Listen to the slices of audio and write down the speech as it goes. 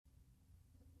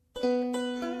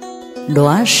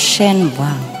Đóa sen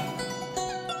vàng.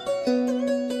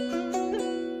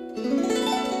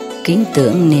 Kính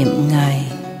tưởng niệm Ngài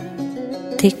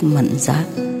Thích Mẫn Giác,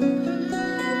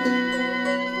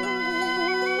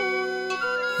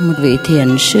 một vị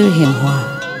thiền sư hiền hòa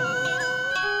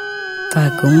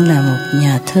và cũng là một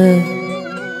nhà thơ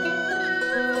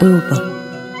ưu bậc.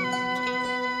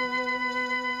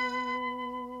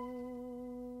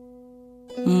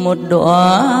 Một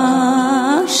đóa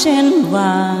sen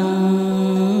vàng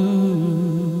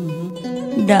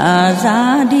đã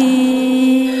ra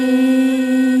đi,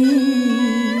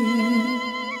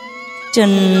 trần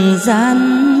gian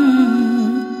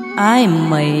ai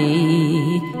mày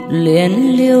luyến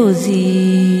liêu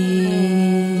gì.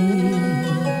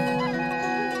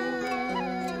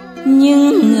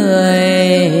 Những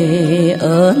người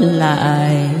ở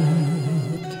lại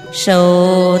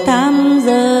sầu tam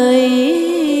giới,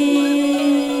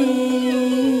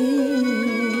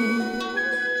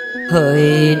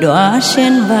 hỡi đóa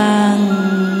sen vàng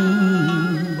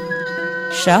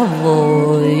sao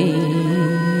vội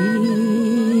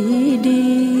đi.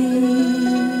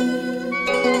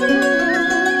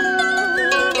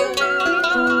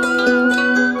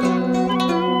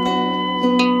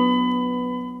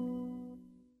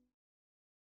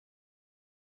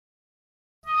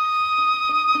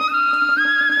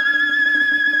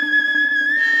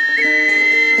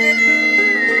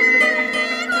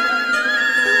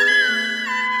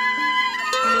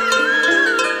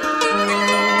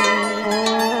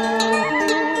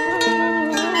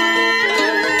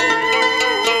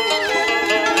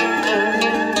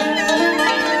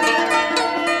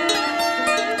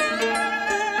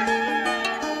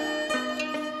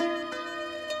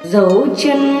 Dấu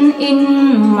chân in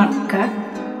mặt các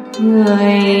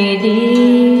người đi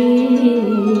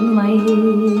mây,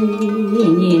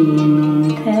 nhìn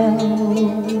theo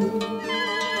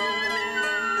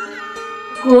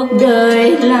cuộc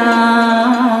đời là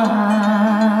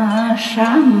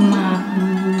sa mạc,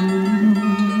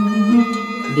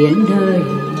 biển đời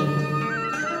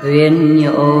huyền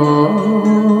nhổ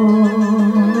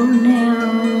neo.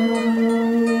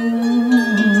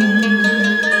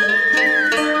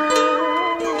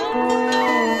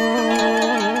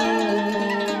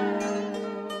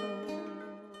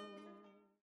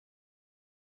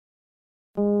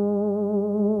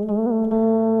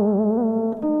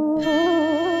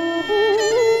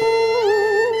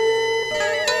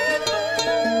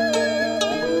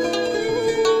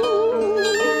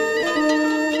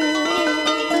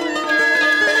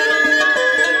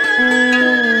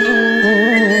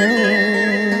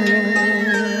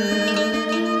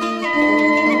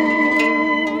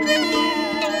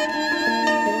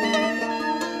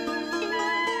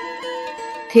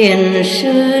 Thiền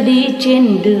sư đi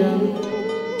trên đường,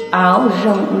 áo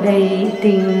rộng đầy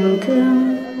tình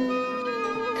thương.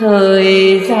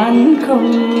 Thời gian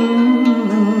không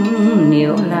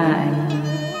níu lại,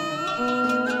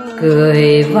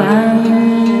 cười vang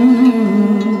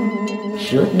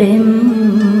suốt đêm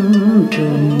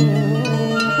trùng.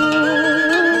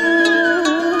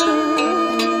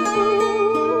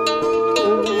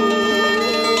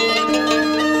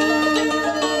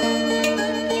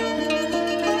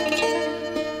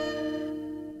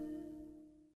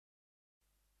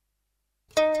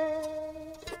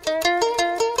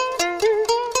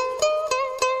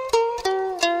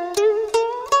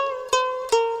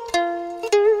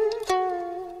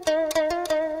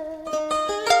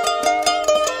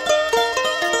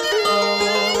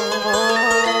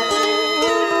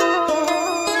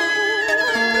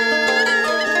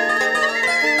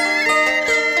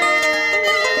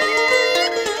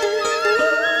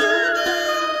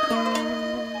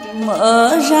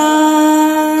 Mở ra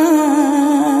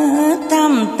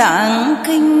Tam Tạng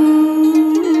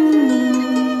Kinh,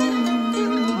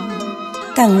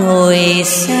 ta ngồi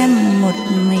xem một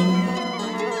mình,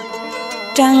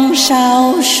 trăng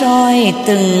sao soi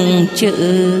từng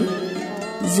chữ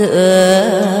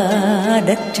giữa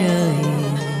đất trời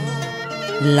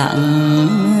lặng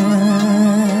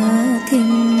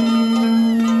thinh.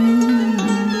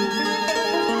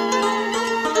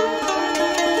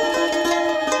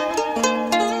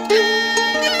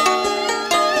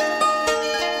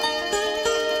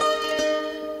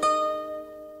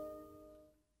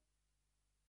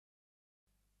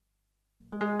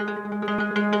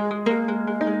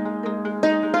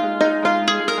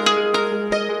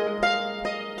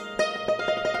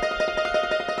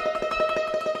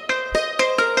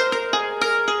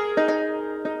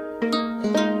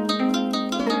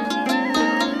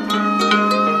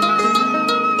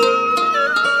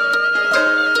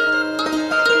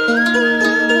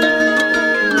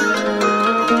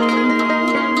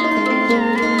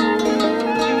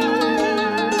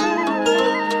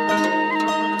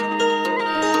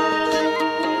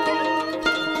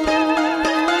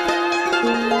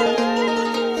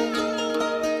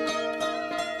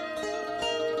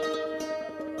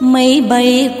 Mây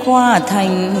bay qua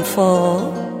thành phố,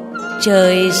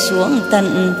 trời xuống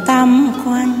tận tam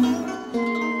quan.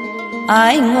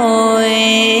 Ai ngồi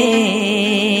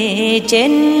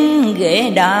trên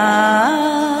ghế đá,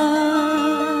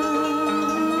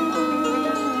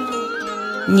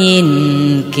 nhìn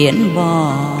kiến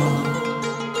bò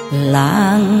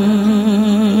lang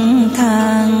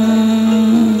thang.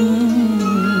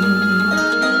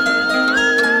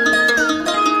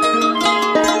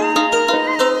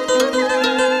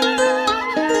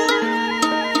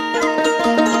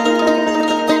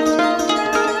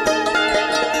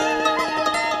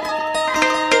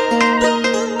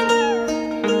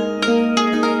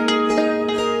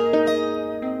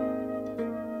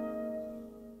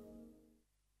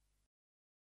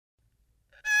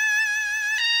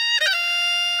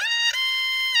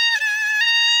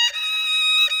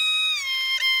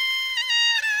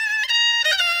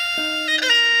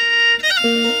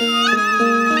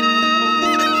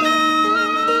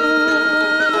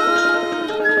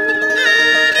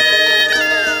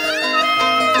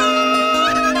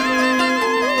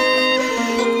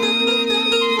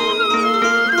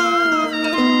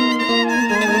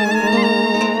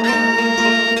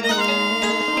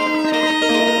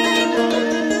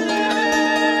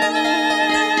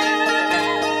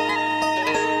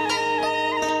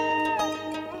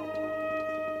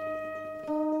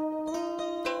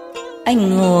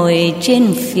 Anh ngồi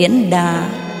trên phiến đá,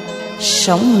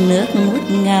 sóng nước ngút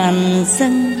ngàn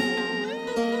dâng.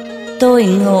 Tôi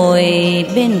ngồi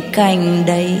bên cạnh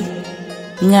đấy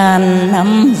ngàn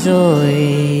năm rồi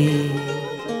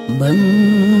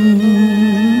bâng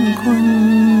khuâng.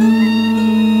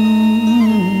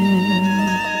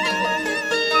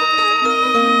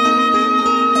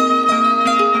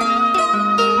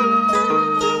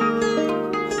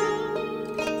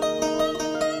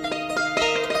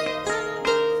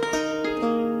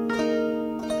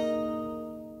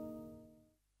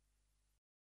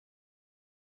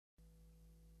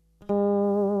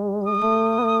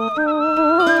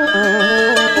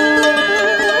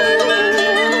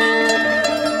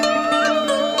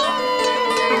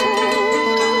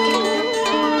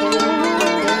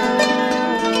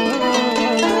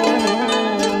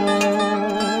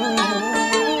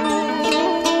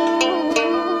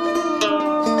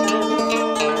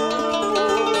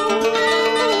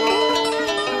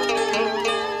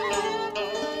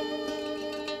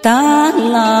 Ta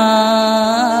là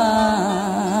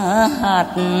hạt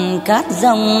cát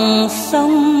dòng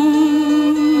sông,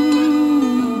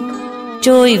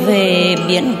 trôi về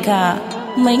biển cả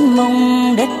mênh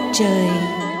mông đất trời.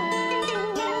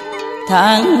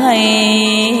 Tháng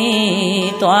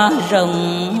ngày tỏa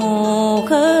rộng hồ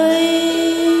khơi,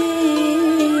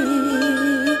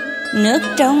 nước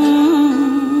trong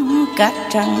cát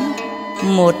trắng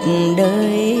một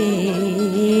đời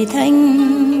thanh.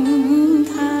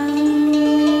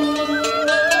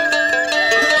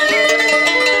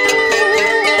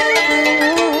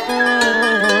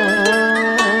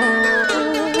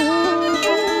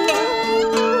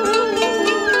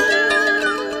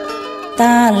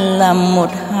 Ta là một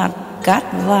hạt cát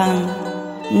vàng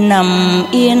nằm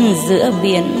yên giữa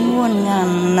biển muôn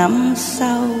ngàn năm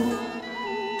sau.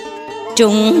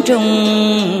 Trùng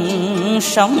trùng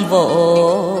sóng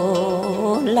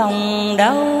vỗ lòng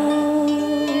đau.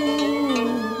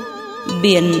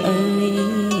 Biển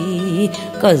ơi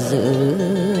có giữ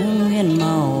nguyên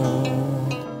màu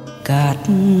cát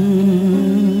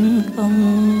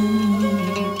không?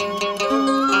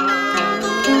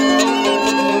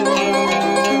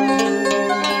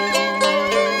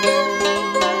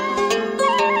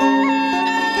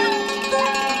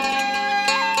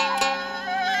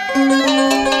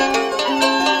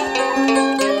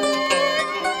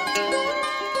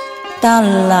 Ta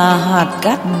là hạt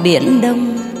cát biển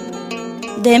Đông,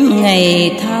 đêm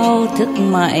ngày thao thức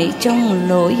mãi trong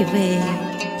lối về.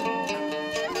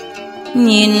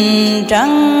 Nhìn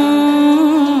trăng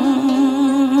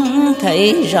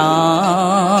thấy rõ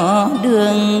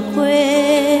đường quê.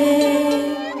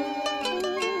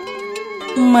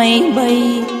 Mây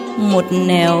bay một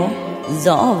nẻo,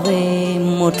 gió về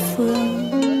một phương.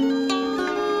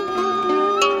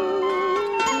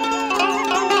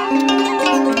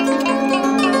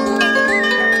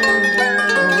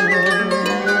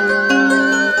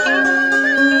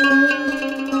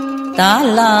 Ta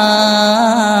là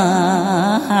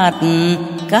hạt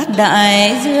cát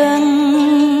đại dương,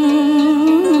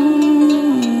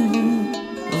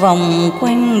 vòng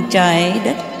quanh trái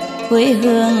đất quê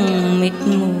hương mịt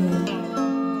mù.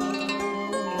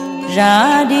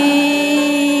 Ra đi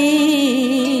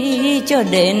cho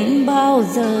đến bao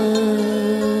giờ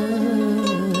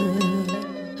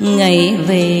ngày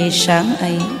về sáng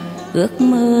ấy ước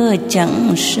mơ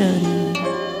chẳng sơn.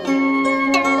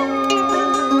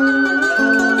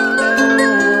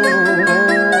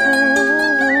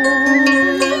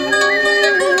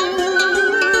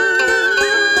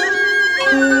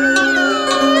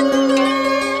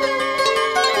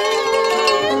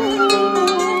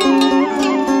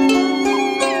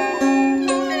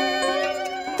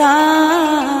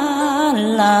 Ta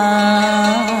là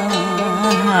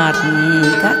hạt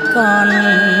cát con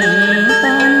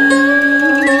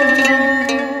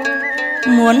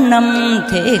muôn năm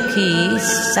thế kỷ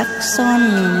sắc son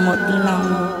một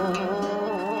lòng.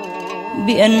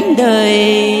 Biển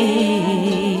đời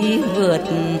vượt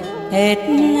hết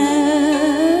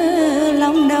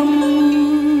lòng đông,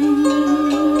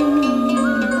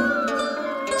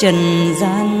 trần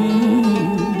gian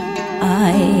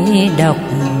ai đọc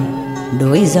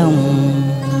đối dòng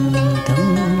tâm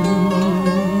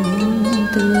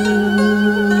tư.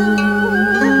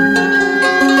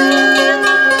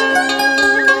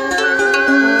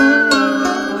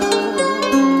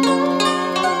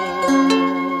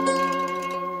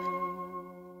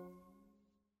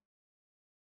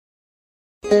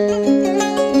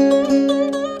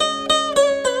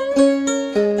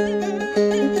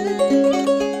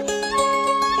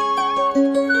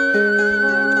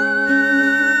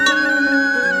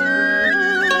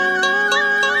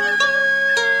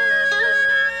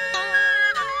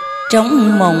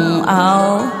 Trong mộng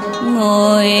ảo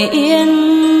ngồi yên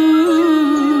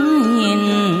nhìn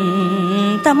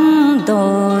tâm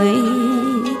tôi,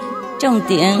 trong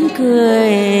tiếng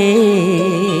cười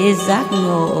giác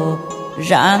ngộ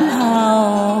rạng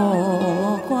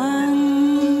hào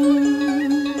quang.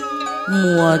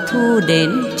 Mùa thu đến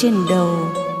trên đầu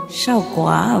sao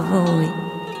quá vội,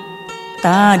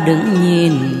 ta đứng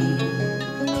nhìn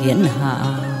thiên hạ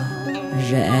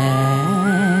rẽ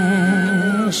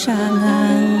xa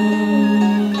ngang.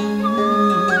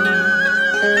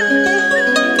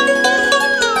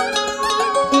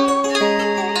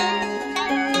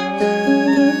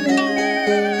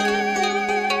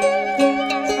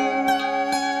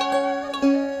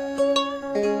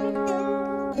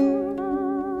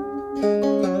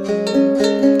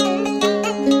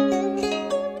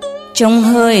 Trong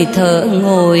hơi thở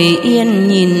ngồi yên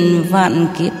nhìn vạn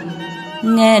kiếp,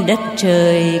 nghe đất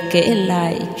trời kể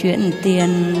lại chuyện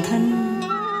tiền thân.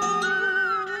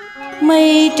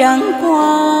 Mây trắng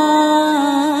qua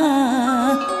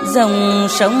dòng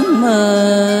sông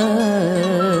mờ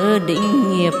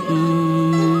định nghiệp,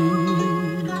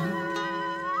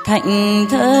 thạnh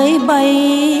thới bay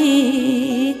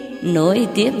nối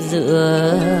tiếp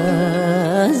giữa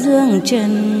dương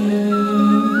trần.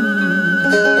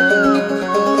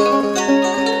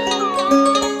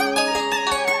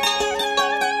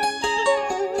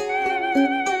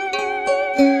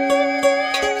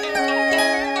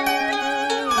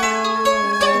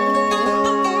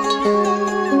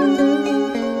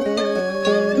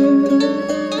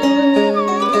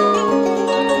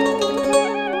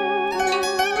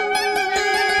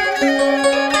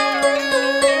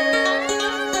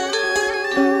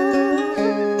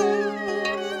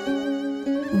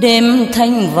 Đêm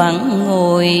thanh vắng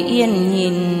ngồi yên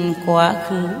nhìn quá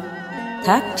khứ,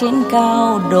 thác trên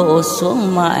cao đổ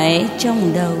xuống mãi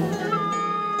trong đầu.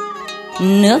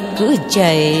 Nước cứ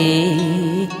chảy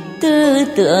tư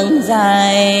tưởng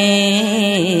dài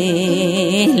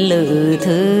lự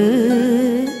thứ,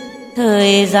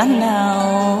 thời gian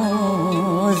nào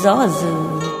gió dự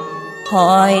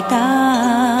hỏi ta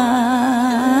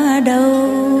đâu.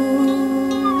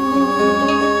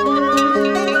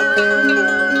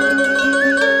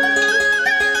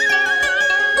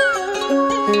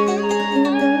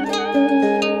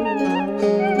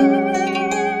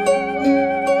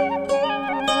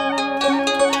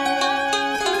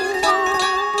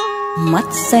 Mắt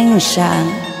xanh sáng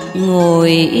ngồi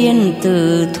yên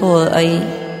từ thuở ấy,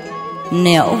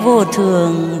 nẻo vô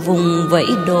thường vùng vẫy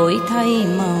đổi thay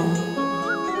màu.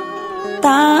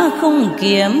 Ta không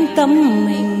kiếm tâm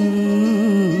mình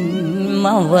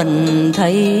mà vẫn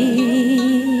thấy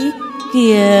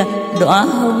kia đóa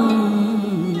hồng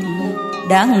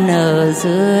đang nở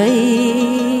dưới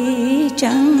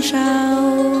trăng sao.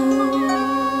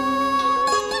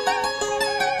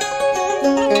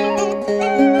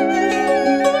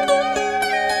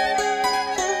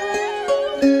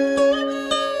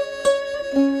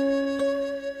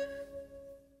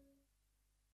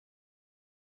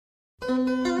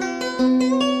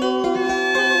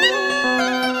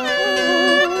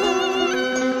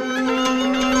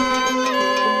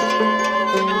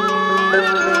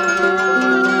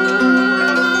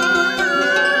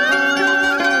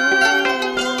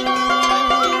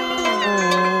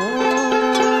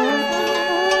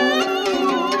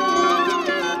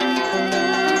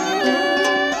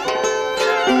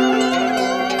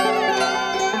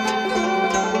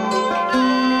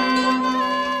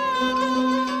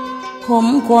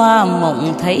 Hôm qua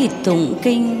mộng thấy tụng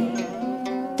kinh,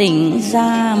 tỉnh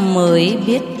ra mới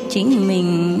biết chính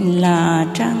mình là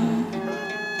trăng.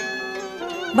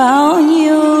 Bao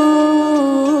nhiêu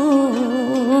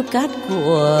cát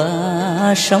của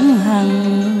sông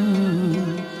Hằng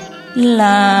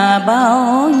là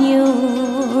bao nhiêu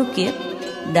kiếp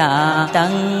đã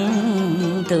tăng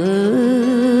tử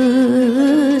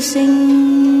sinh.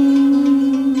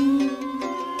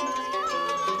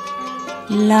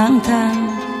 Lang thang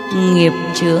nghiệp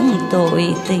chướng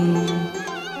tội tình,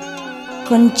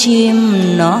 con chim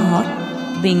nó hót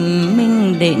bình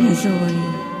minh đến rồi.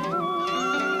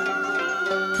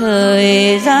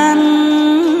 Thời gian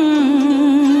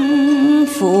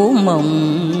phủ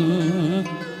mộng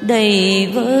đầy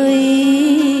vơi,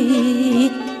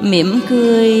 mỉm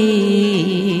cười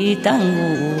ta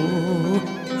ngủ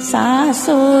xa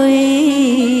xôi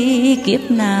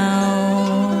kiếp nào.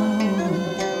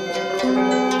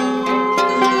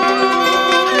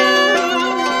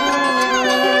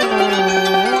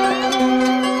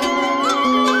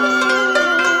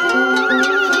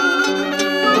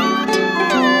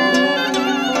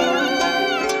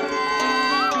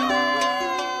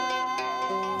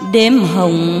 Đêm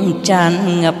hồng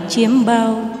tràn ngập chiếm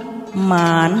bao,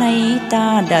 mà nay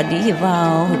ta đã đi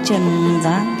vào trần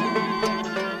gian.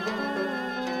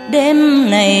 Đêm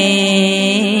này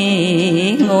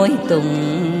ngồi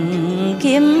tùng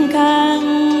kiếm khang,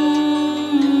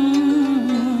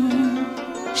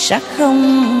 sắc không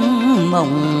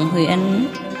mộng huyễn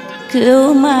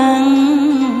cứu mang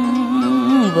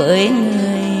với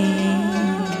người.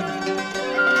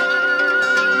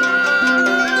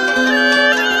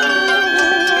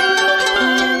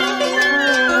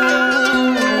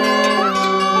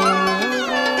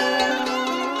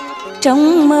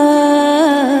 Trong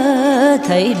mơ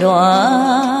thấy đóa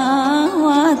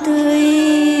hoa tươi,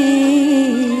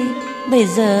 bây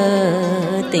giờ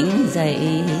tỉnh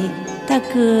dậy ta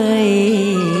cười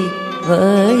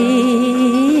với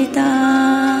ta.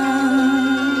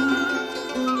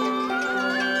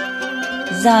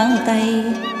 Giang tay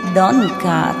đón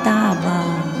cả ta vào,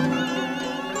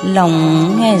 lòng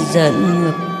nghe giận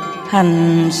ngược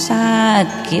hằn xa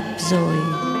kiếp rồi.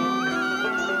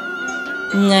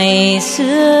 Ngày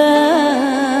xưa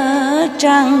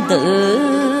trang tử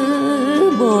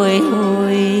bồi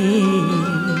hồi,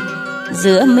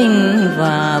 giữa mình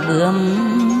và bướm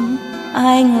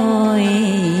ai ngồi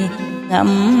ngắm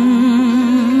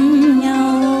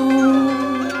nhau.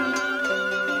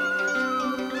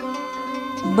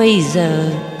 Bây giờ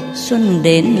xuân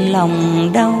đến lòng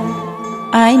đau,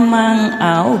 ai mang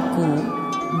áo cũ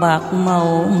bạc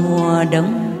màu mùa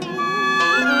đông.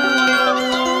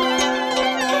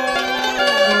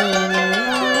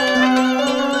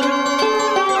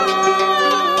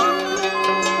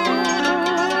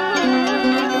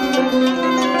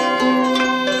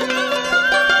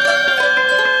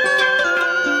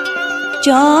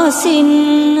 Cho xin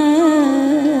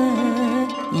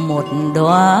một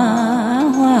đóa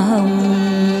hoa hồng,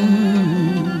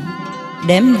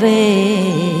 đem về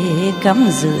cắm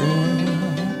rửa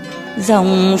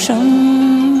dòng sông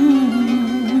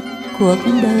cuộc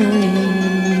đời.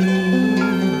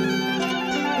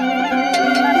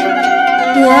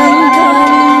 Hương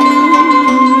thơm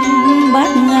bát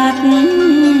ngát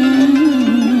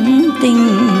tình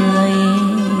người,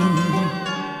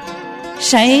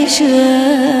 say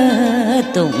sưa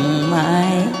tụng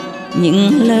mãi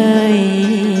những lời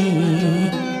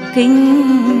kinh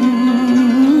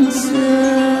xưa.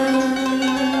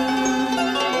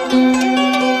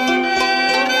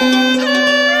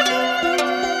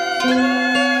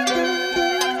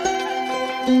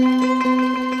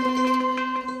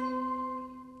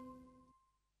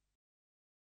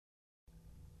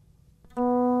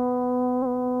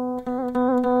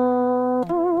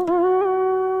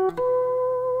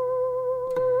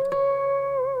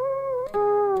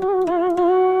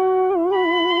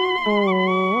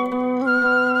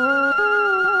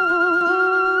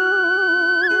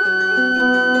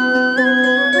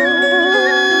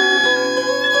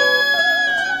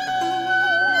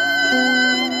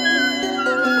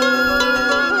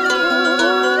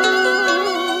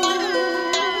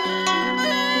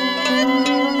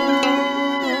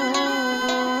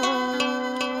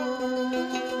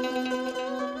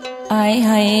 Ai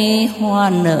hay hoa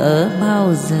nở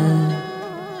bao giờ,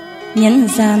 nhân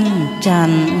gian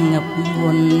tràn ngập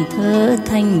nguồn thơ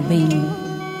thanh bình.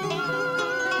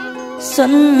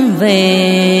 Xuân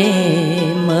về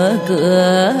mở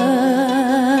cửa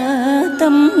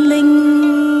tâm linh,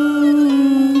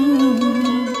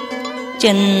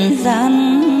 trần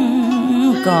gian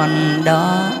còn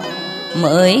đó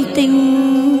mới tinh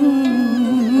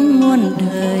muôn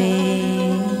đời,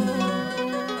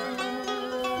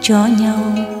 cho nhau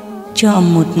cho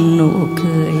một nụ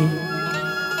cười,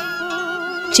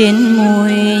 trên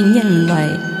môi nhân loại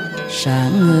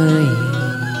sáng ngời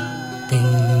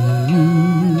tình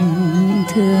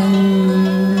thương.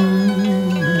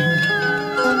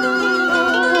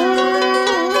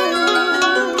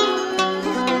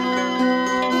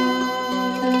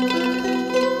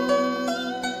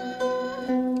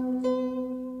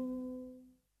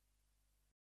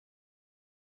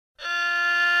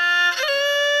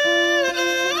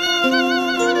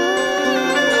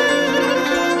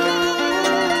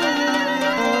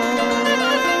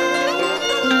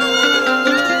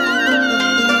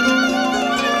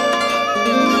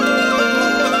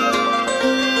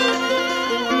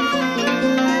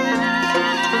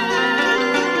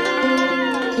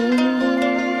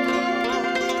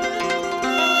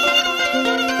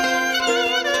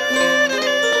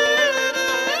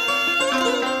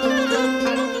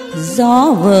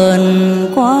 Gió vờn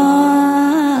qua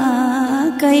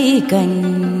cây cành,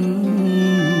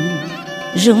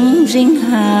 rung rinh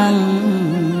hàng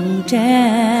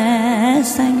tre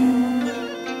xanh.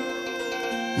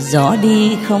 Gió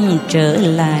đi không trở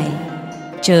lại,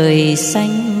 trời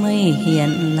xanh mây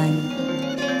hiền lành.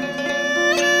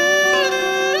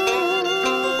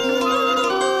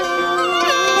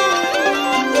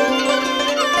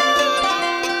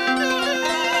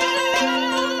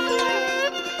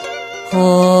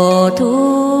 Hồ thu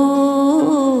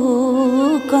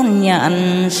con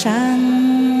nhạn sang,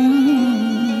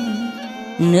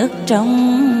 nước trong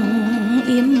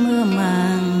im mưa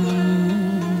màng.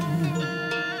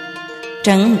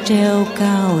 Trăng treo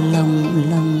cao lồng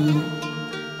lồng,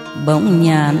 bỗng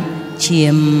nhạn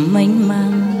chiêm mênh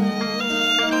mang.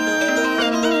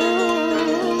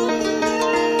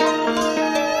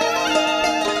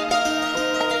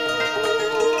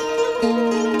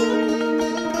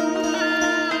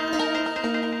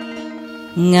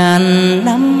 Ngàn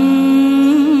năm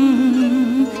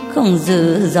không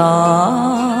giữ gió,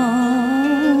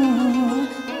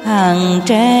 hàng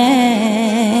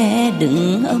tre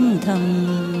đứng âm thầm.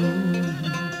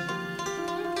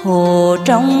 Hồ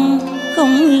trong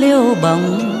không liêu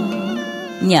bóng,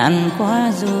 nhạn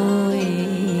qua rồi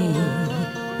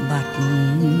bạt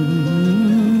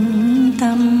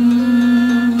thăm.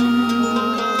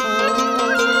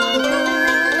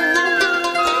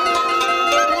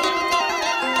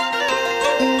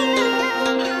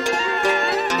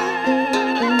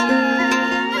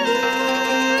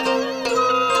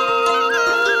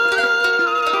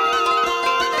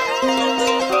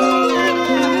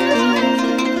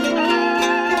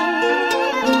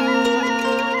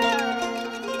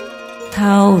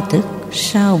 Thao thức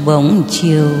sao bóng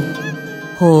chiều,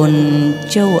 hồn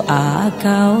châu Á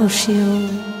cao siêu.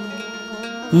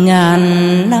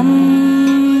 Ngàn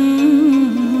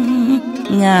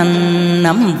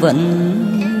năm vẫn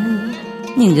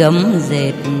gấm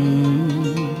dệt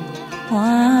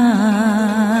hoa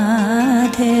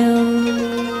theo.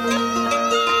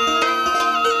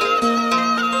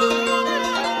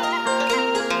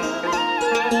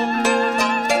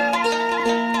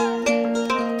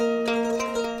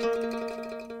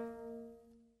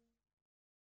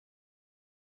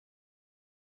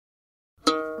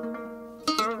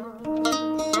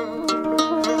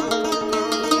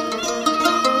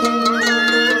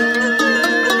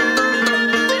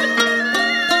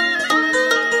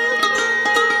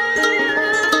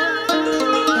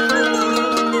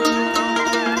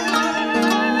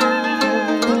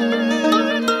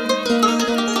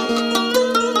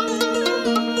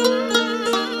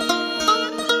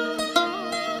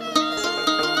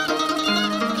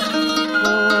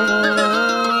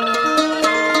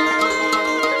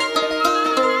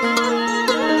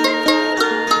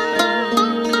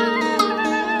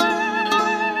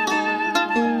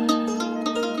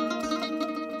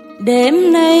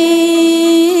 Đêm nay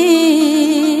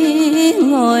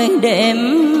ngồi đêm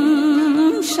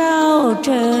sao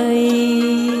trời,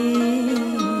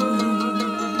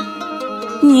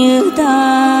 như ta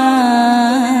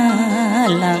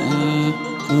lặng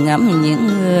ngắm những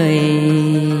người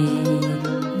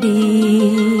đi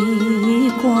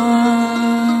qua.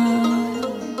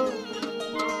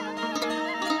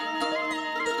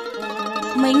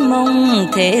 Mênh mông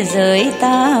thế giới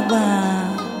ta bà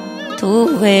thu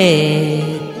về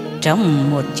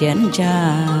trong một chén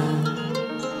trà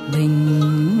bình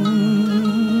minh.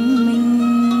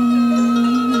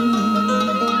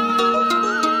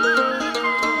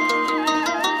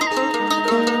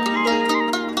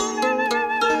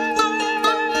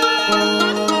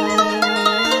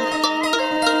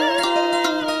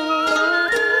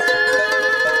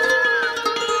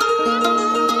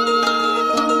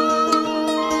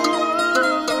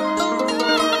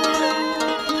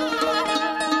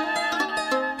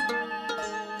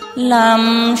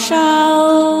 làm sao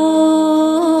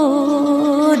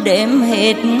đếm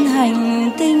hết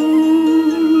hành tinh,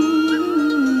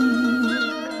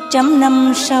 trăm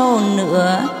năm sau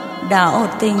nữa đạo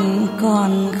tình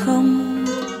còn không.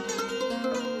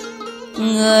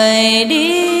 Người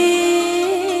đi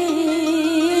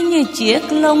như chiếc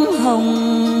lông hồng,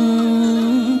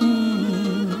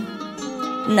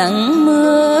 nắng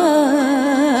mưa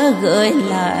gợi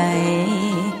lại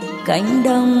cánh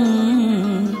đồng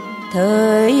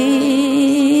thời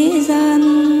gian.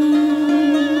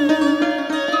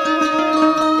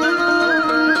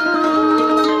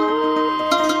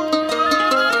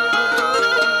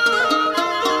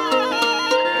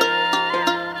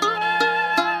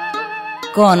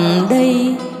 Còn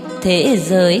đây thế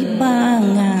giới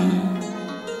 3000,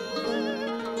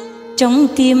 trong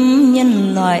tim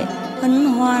nhân loại hân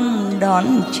hoan đón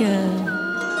chờ.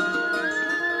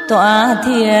 Tọa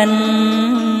thiền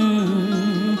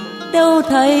đâu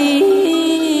thấy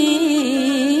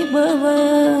bơ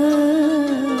vơ,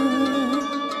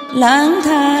 lang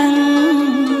thang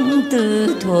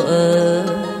từ thuở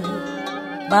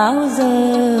bao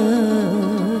giờ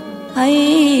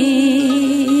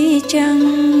hay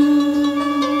chăng.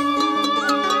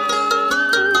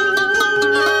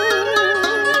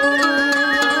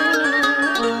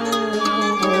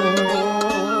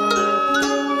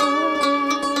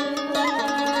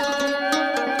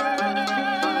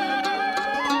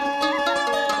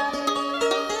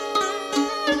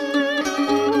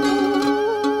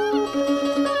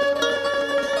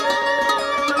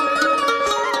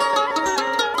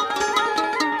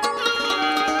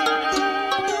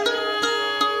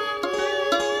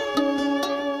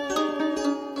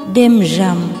 Đêm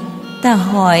rằm ta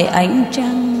hỏi ánh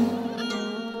trăng,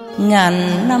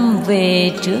 ngàn năm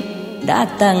về trước đã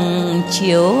từng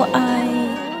chiếu ai.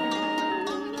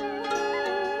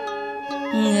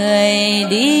 Người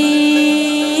đi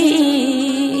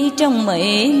trong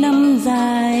mấy năm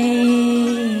dài,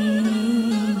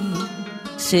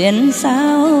 xuyên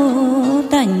sao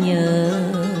ta nhớ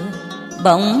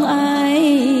bóng ai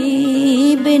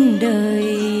bên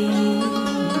đời.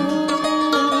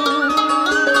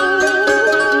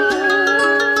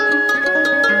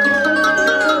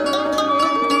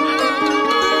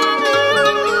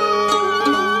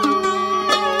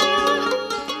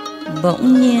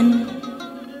 Bỗng nhiên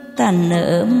ta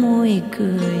nở môi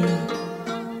cười,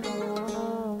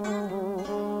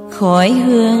 khói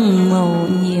hương màu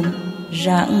nhiệm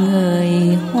rạng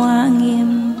ngời hoa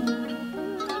nghiêm.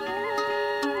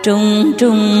 Trùng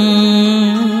trùng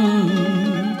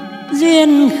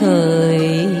duyên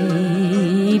khởi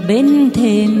bên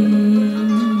thềm,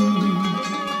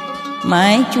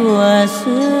 mái chùa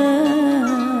xưa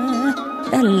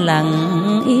đã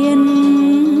lặng yên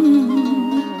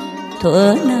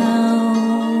thuở nào.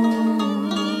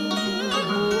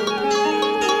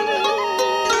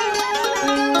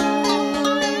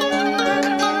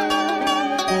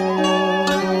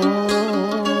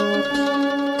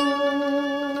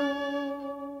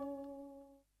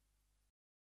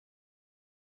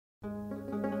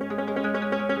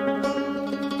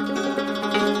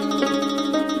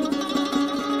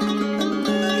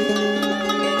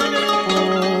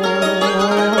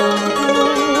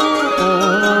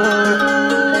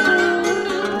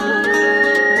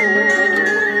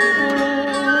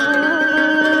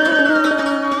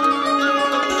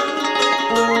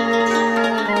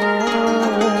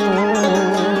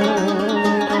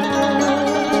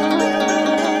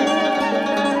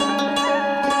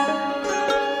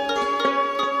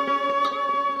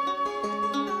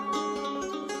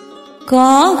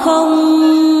 Có không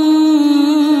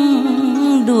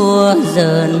đùa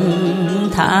giỡn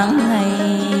tháng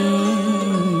ngày,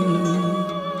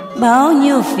 bao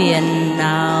nhiêu phiền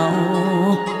não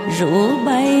rủ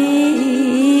bay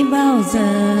bao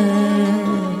giờ.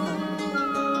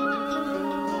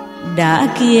 Đã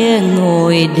kia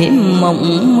ngồi đêm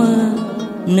mộng mơ,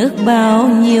 nước bao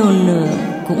nhiêu nửa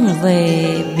cũng về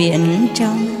biển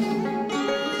trong.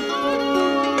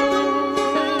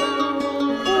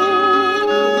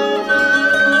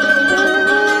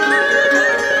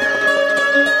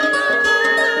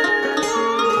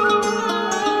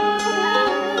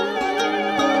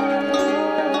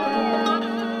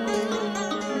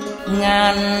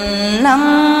 Ngàn năm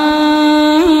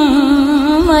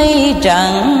mây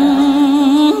trắng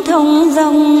thông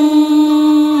dong,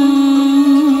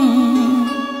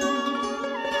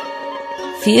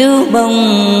 phiêu bồng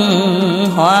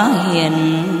hóa hiền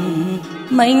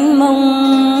mênh mông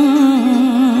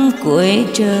cuối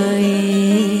trời.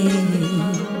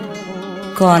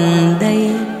 Còn đây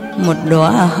một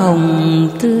đóa hồng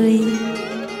tươi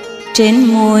trên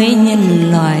môi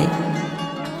nhân loại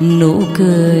nụ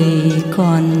cười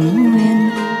còn nguyên.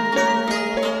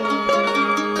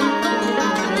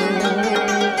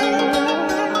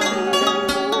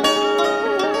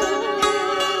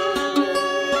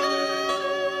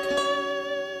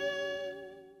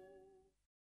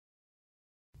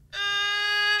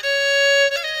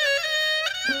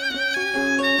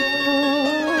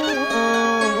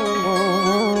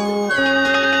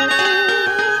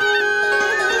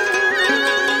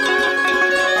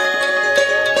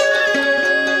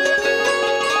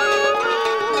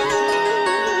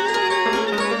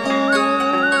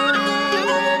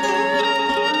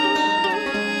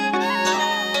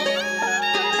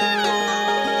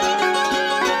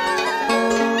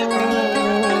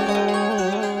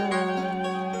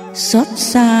 Xót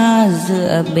xa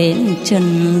dựa bên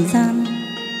trần gian,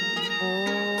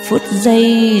 phút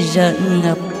giây rợn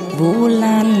ngập Vũ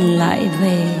Lan lại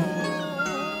về.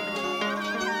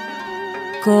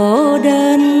 Cô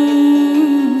đơn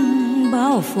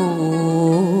bao phủ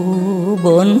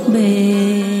bốn bề,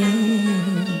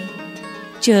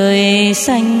 trời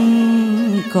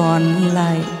xanh còn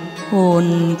lại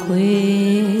hồn quê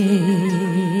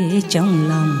trong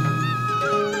lòng.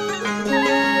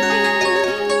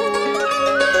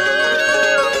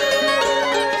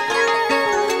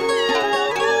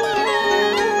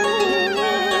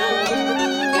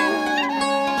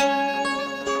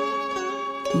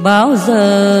 Bao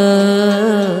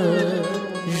giờ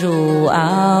dù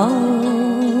áo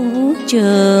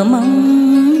chờ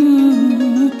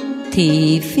mong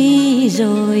thì phi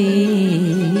rồi,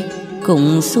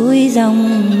 cùng xuôi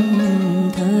dòng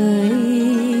thời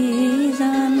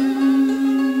gian.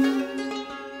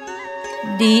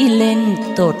 Đi lên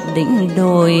tột đỉnh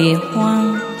đồi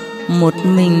hoang, một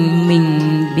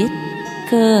mình biết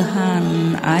cơ hàn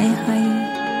ai hay.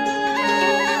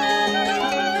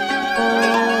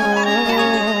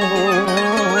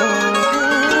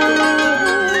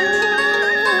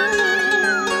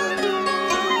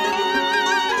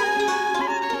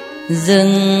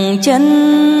 Dừng chân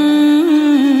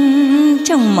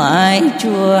trong mái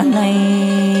chùa này,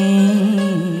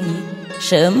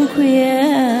 sớm khuya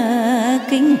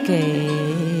kính kể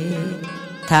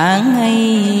tháng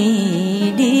ngày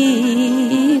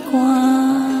đi qua.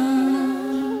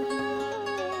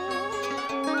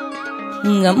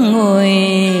 Ngậm ngùi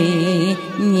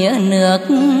nhớ nước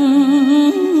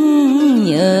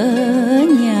nhớ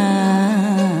nhà,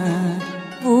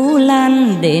 Vũ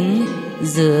Lan đến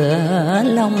giữa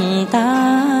lòng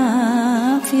ta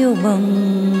phiêu bồng.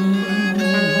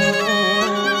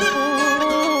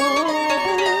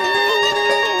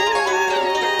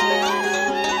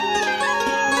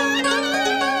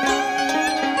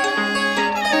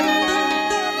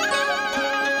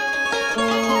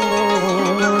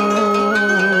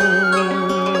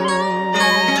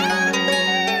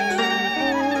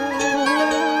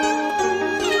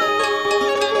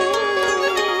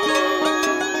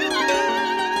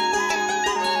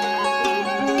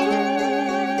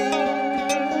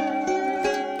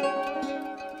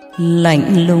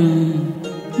 Lạnh lùng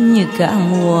như cả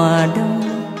mùa đông,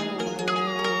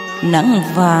 nắng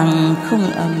vàng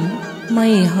không ấm,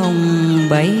 mây hồng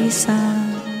bay xa.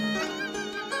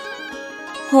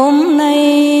 Hôm nay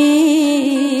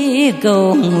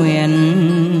cầu nguyện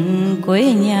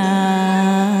quê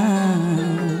nhà,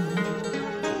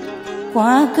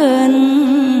 qua cơn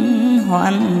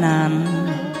hoạn nạn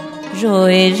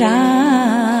rồi ra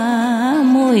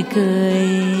môi cười.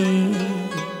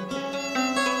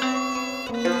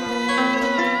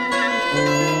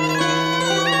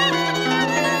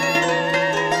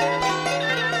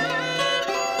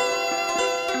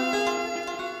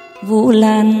 Vũ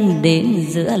Lan đến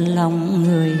giữa lòng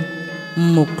người,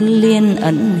 mục liên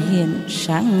ẩn hiện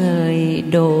sáng ngời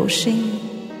độ sinh.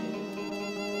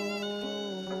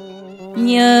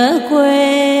 Nhớ quê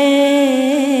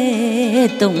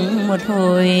tụng một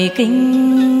hồi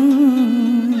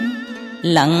kinh,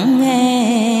 lắng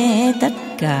nghe tất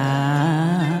cả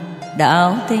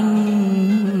đạo tình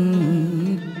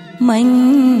mênh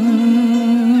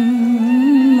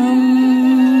mông.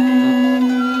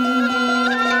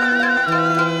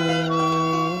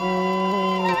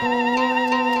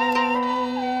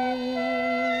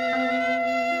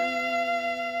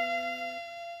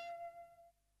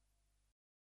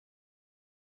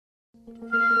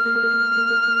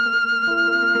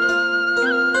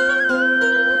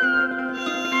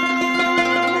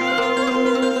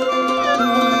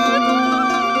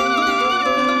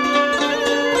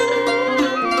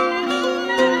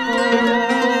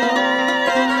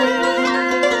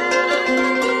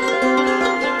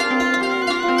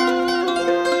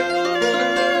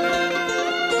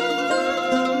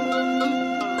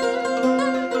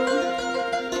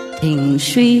 thịnh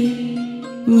suy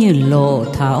như lộ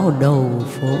thảo đầu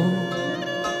phố.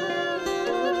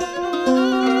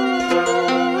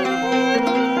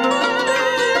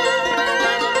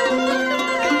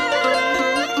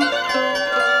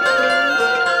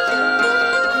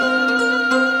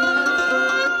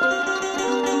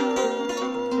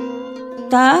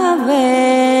 Ta về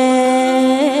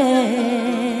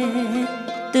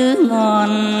từ ngọn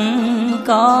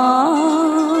có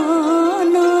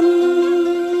non,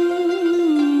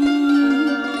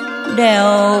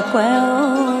 đèo queo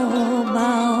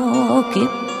bao kiếp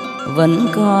vẫn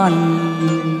còn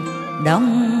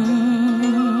đong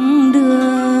đưa.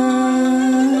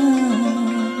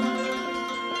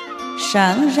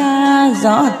 Sáng ra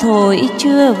gió thổi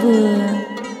chưa vừa,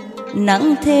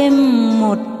 nắng thêm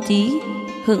một tí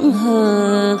hững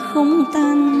hờ không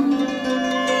tan.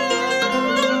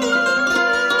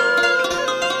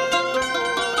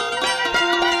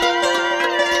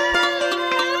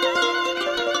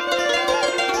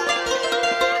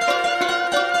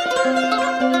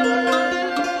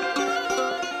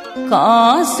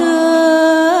 Cỏ xưa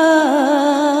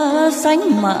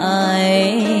xanh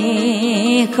mãi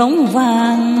không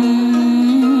vàng,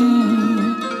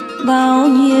 bao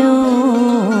nhiêu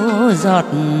giọt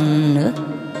nước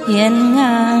hiên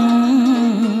ngang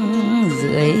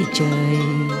dưới trời,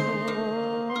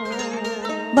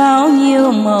 bao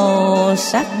nhiêu màu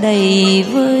sắc đầy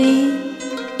vơi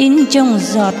in trong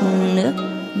giọt nước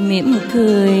mỉm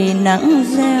cười nắng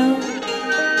reo.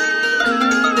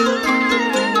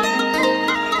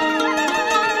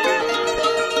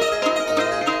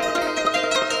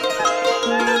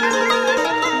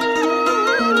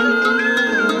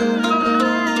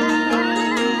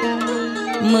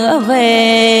 Mưa về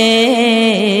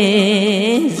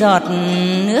giọt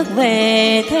nước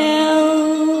về theo,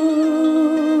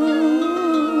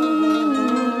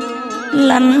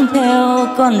 lăn theo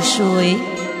con suối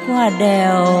qua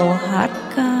đèo hát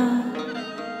ca.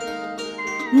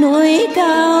 Núi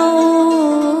cao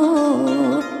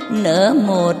nở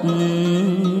một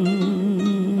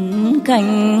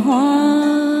cành hoa,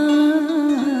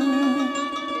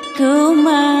 cứu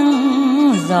mang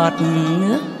giọt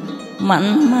nước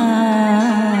mặn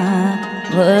mà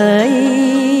với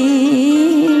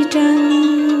trăng.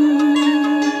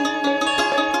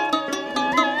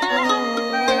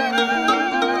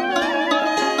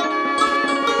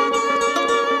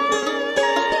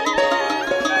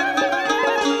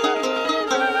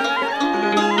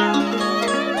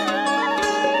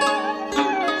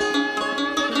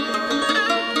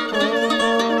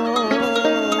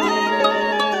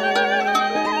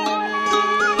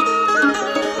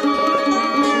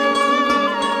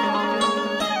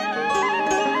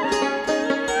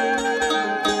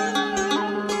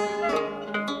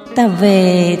 Ta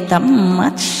về tắm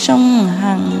mắt sông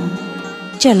Hằng,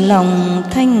 cho lòng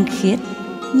thanh khiết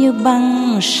như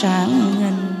băng sáng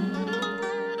ngân.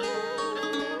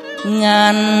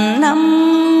 Ngàn năm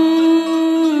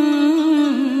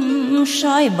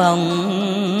soi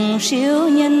bóng siêu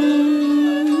nhân,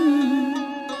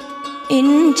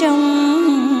 in trong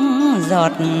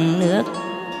giọt nước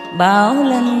bao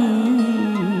lần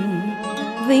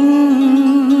vinh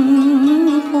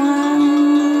quang.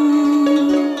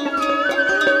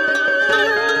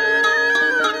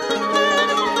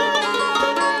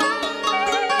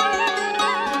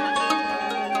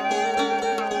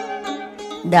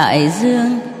 Đại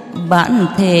dương bản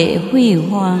thể huy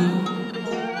hoàng,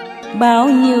 bao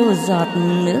nhiêu giọt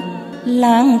nước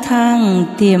lang thang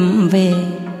tìm về.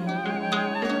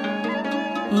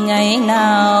 Ngày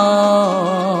nào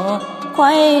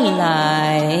quay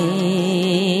lại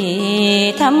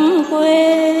thăm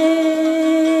quê,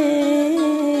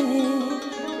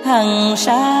 hằng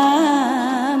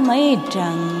xa mây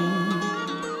trắng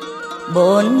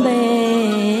bốn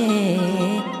bề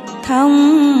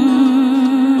thong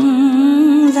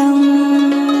dong.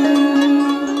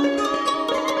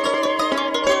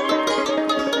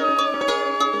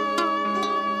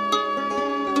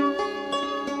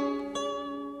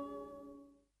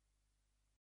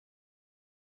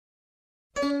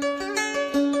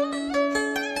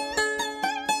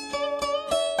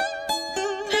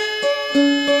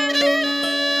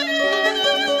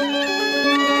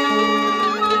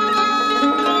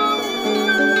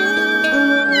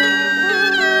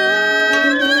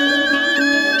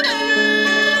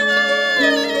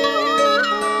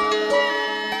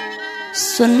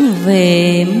 Xuân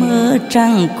về mơ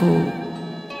trăng cũ,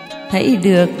 thấy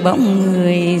được bóng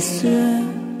người xưa.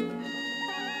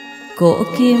 Cổ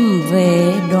kim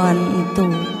về đoàn tụ,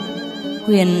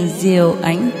 huyền diệu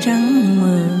ánh trăng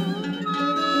mờ.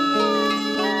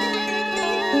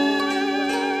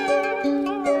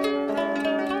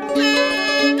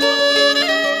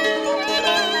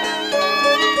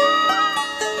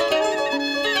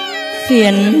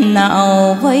 phiền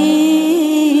não vây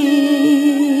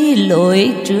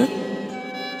lối trước,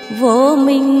 vô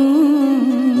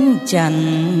minh chặn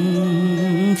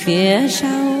phía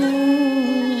sau.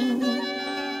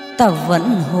 Ta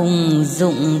vẫn hùng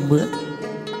dũng bước,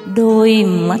 đôi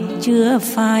mắt chưa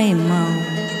phai màu.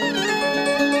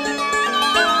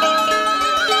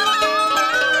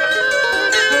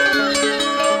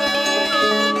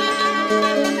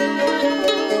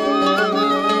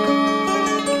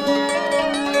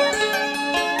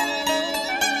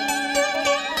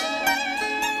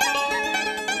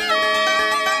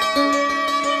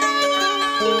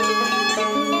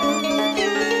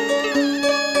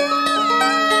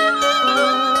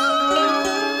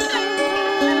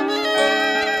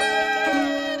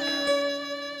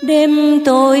 Đêm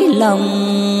tối lòng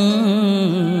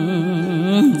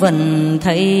vẫn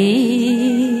thấy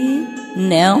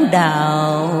nẻo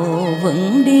đạo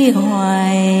vững đi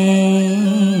hoài,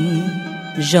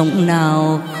 rộng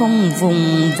nào không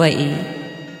vùng vậy,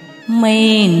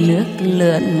 mây nước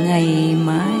lượn ngày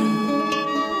mai.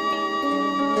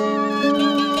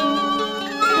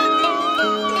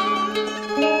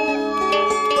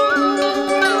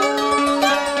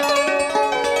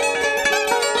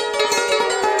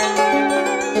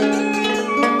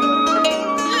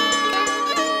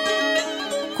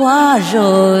 Qua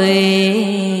rồi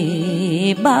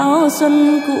bao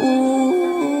xuân cũ,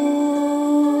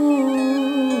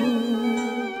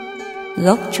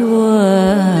 gốc chua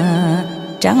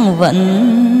trắng vẫn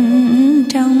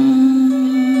trong.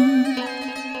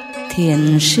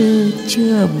 Thiền sư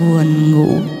chưa buồn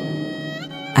ngủ,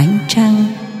 ánh trăng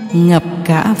ngập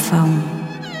cả phòng.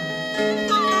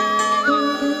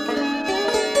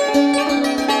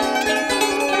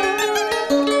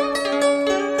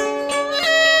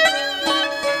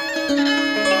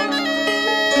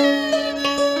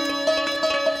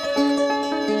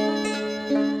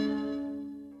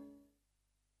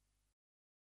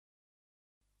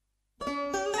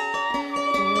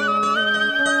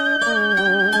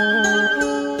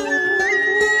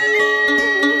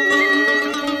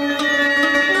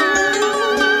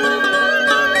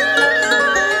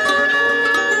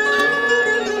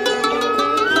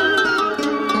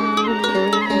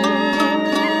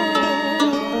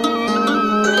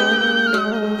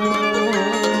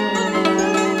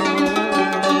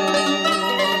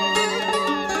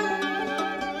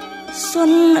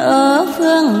 Xuân ở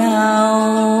phương nào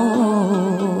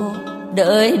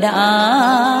đợi đã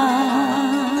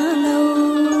lâu,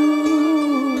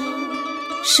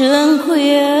 sương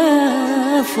khuya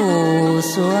phủ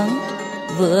xuống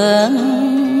vườn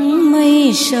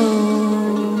mây sầu.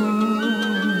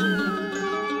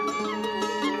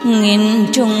 Nghìn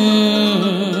trùng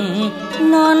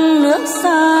non nước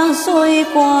xa xôi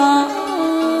qua,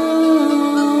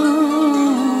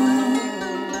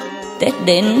 Tết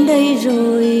đến đây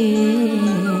rồi,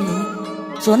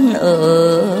 xuân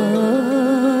ở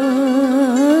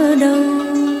đâu?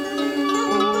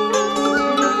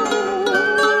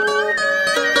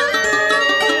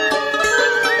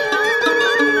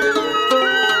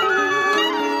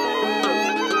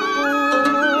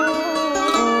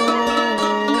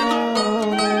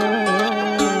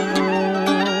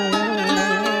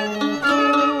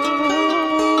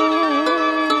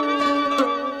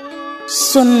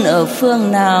 Xuân ở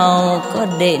phương nào có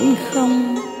đến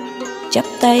không? Chắp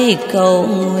tay cầu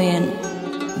nguyện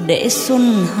để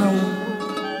xuân hồng.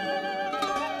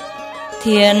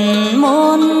 Thiền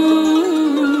môn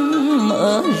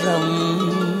mở rộng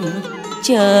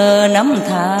chờ năm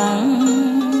tháng,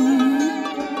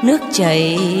 nước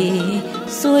chảy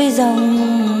xuôi dòng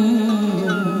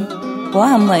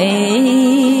qua mấy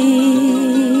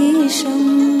sông.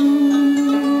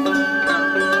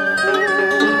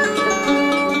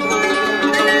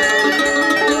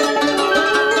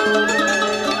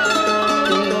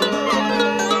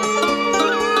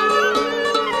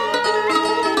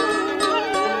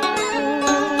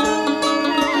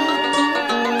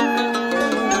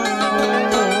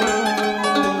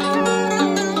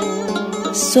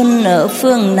 Xuân ở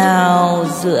phương nào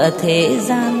giữa thế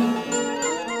gian,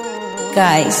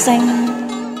 cải xanh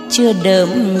chưa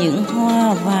đơm những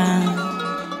hoa vàng.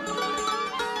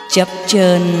 Chập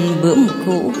chờn bướm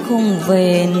cũ không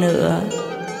về nữa,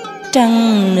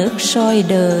 trăng nước soi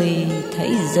đời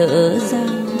thấy dở dang.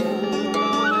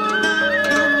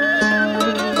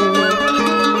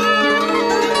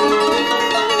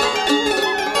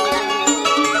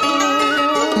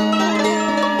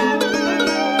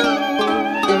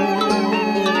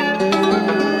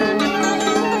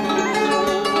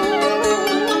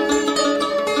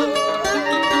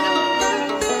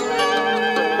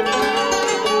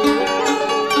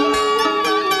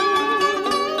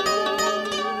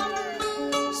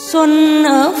 Xuân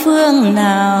ở phương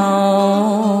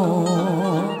nào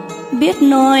biết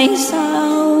nói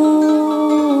sao,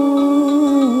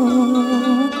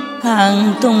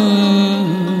 hàng tùng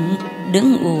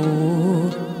đứng ủ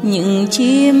những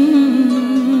chim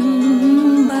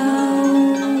bao.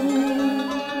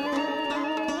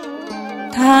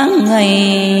 Tháng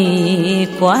ngày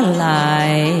qua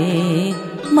lại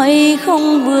mây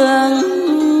không vương,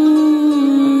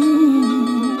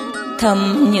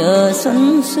 thầm nhớ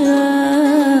xuân xưa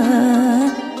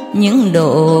những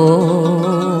độ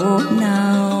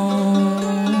nào.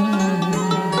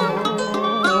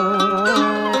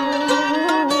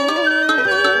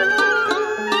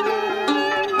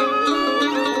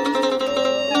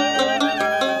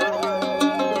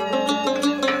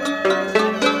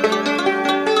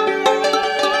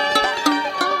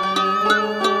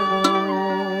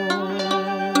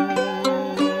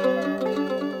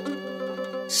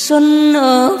 Xuân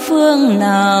ở phương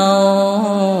nào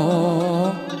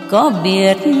có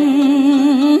biết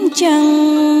chăng,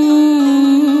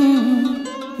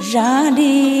 ra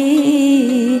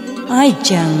đi ai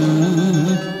chẳng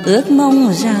ước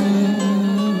mong rằng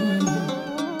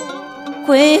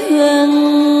quê hương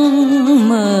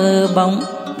mờ bóng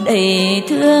đầy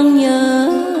thương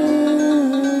nhớ.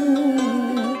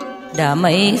 Đã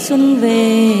mấy xuân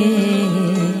về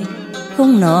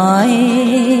không nói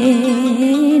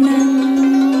năng.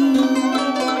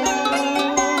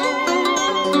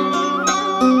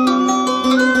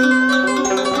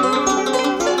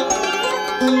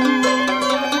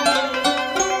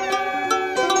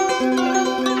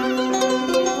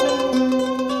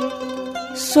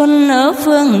 Xuân ở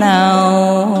phương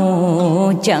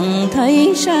nào chẳng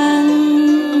thấy sang,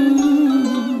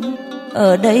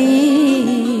 ở đây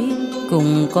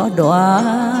cũng có đóa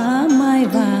mai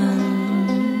vàng.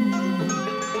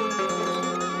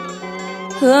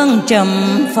 Hương trầm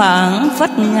phảng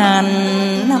phất ngàn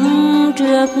năm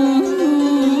trước,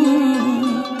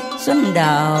 xuân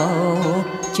đào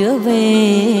chưa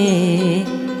về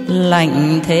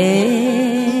lạnh thế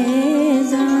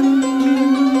gian.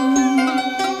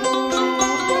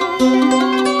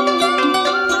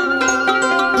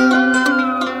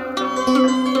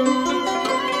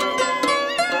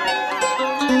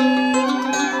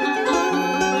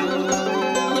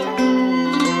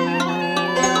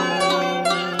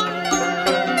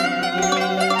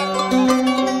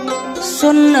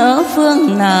 Xuân ở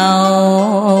phương nào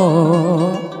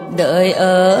đợi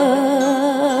ở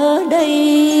đây,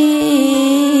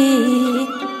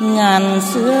 ngàn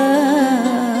xưa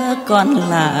còn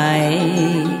lại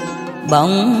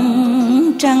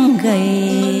bóng trăng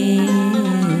gầy.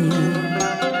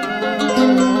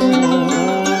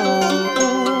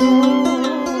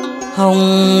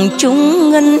 Hồng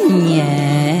chúng ngân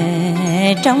nhẹ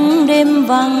trong đêm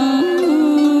vắng,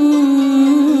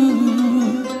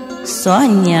 xóa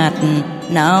nhạt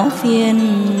não phiền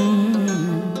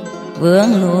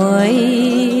vương núi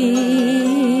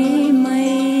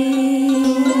mây.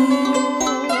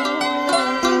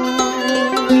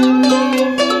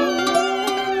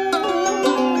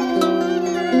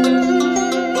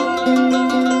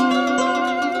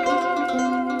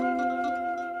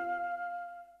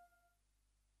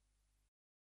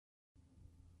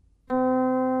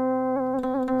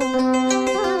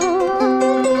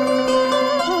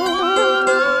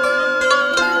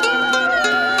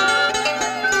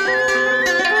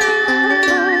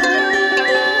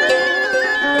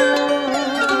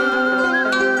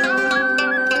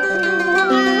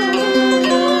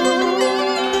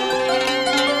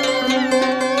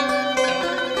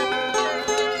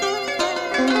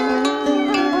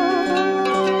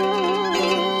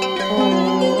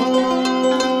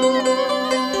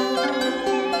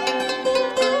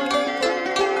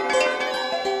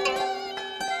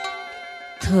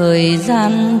 Thời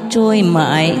gian trôi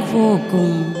mãi vô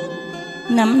cùng,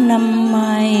 5 năm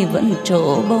mai vẫn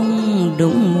trổ bông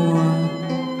đúng mùa.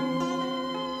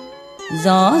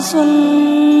 Gió xuân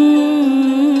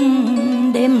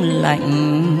đêm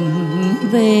lạnh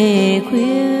về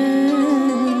khuya,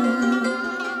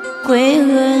 quê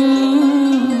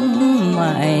hương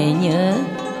mãi nhớ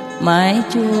mái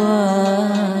chùa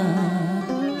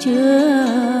chưa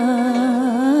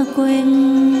quên.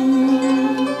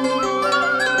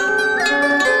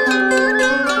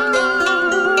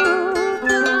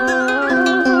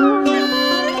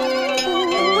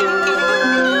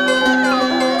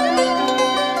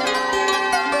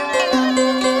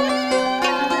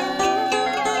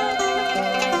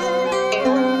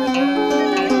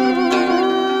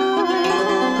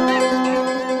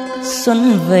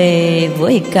 Xuân về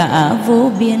với cả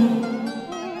vô biên,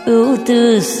 ưu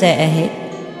tư sẽ hết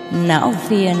não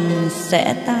phiền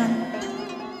sẽ tan.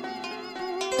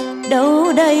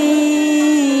 Đâu đây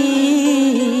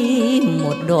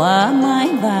một đóa mái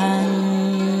vàng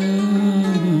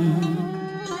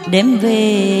đêm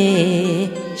về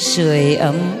sưởi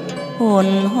ấm hồn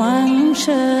hoang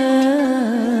sơ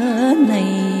này.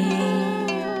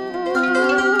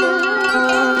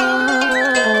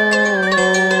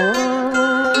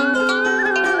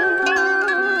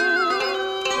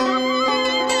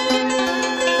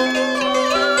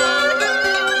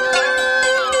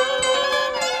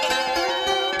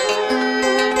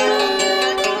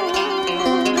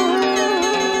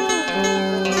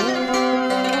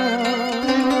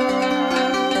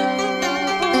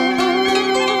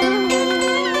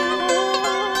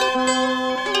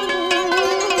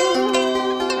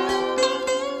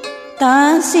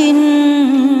 Ta xin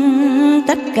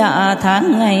tất cả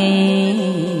tháng ngày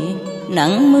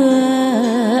nắng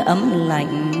mưa ấm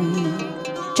lạnh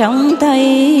trong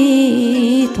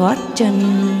tay thoát trần.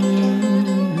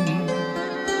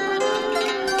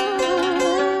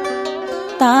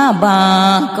 Ta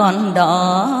bà còn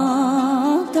đỏ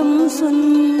thâm xuân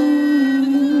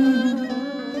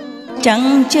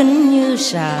trắng chân như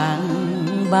sáng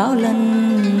bao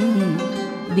lần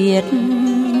biết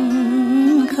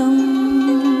không.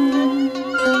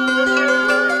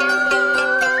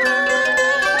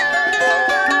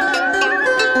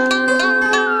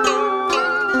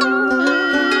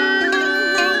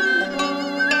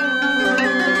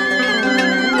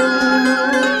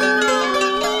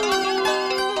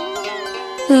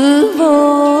 Hư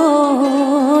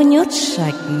vô nhốt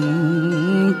sạch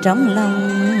trong lòng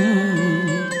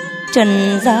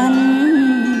trần gian,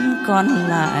 còn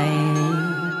lại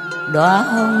đóa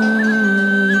hồng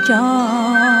cho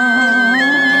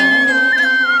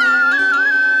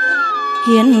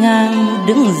hiên ngang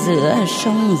đứng giữa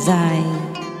sông dài.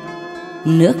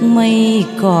 Nước mây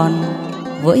còn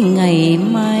với ngày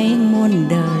mai muôn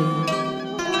đời.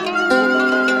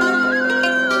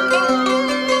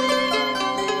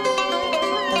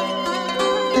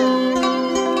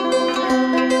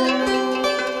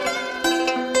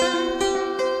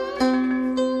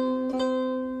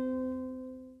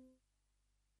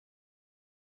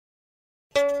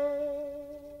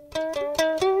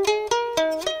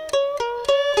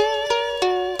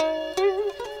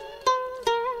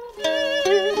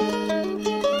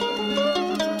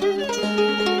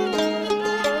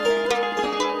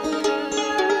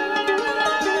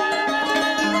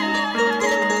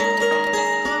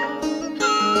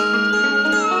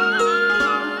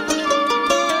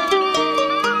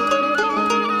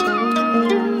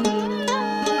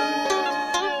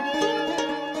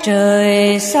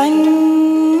 Trời xanh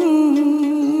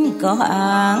có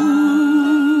áng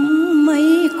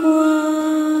mây qua,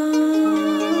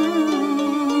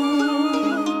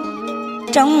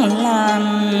 trong làn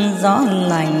gió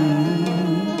lạnh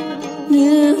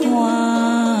như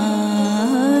hoa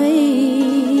hỡi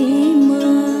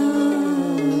mưa.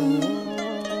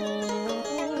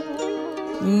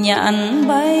 Nhạn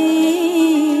bay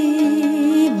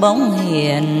bóng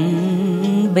hiền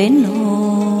bên hồ,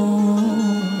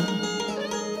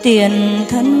 tiền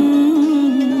thân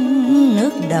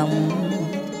nước đồng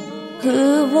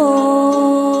hư vô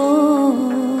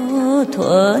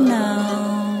thuở nào.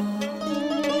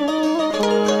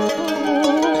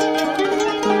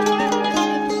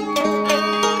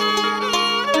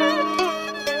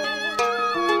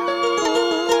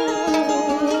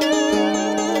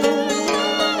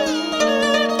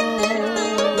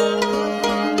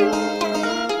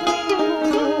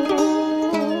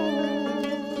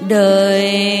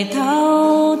 Đời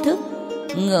thao thức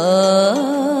ngỡ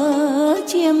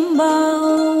chiêm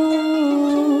bao,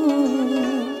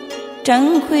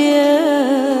 trắng khuya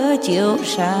chiếu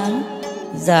sáng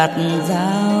giạt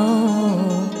dao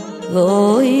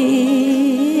gối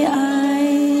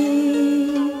ai.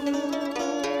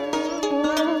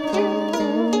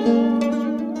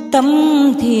 Tâm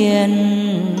thiền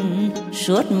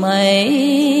suốt mấy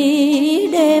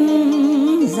đêm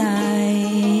dài,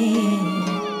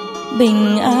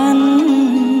 bình an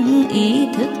ý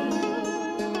thức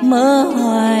mơ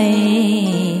hoài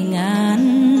ngàn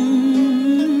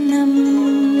năm.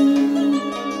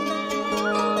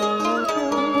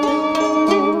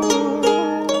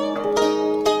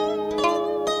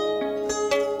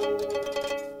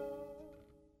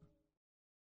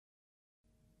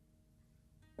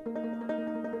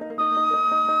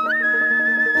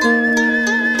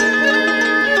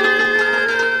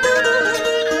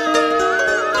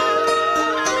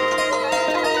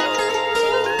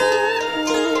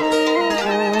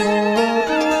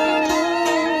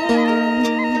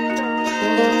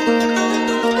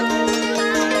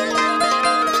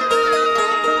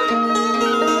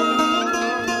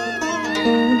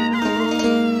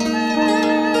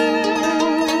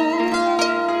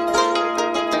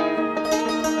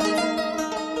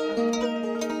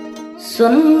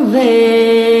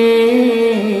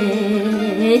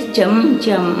 chậm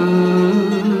chậm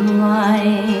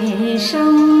ngoài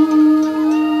sông,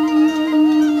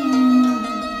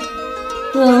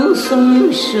 hương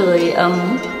xuân sưởi ấm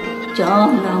cho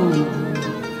lòng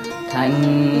thành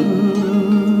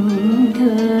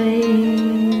thơi.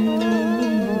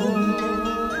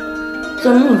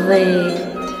 Xuân về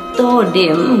tô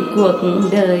điểm cuộc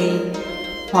đời,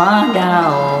 hoa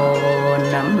đào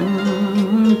năm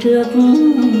trước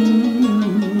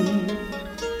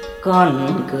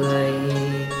còn cười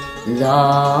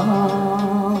gió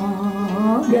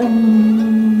đông.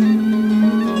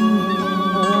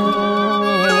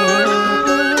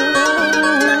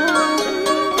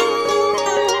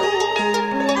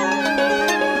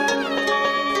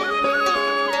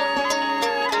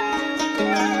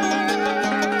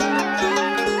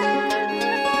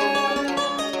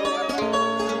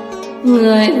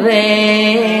 Người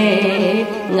về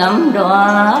ngắm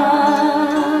đóa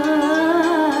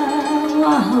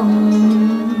hoa hồng,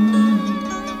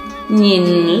 nhìn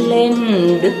lên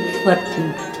Đức Phật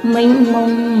mênh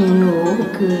mông nụ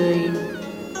cười.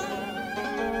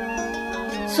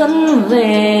 Xuân về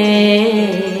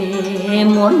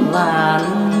muôn vàn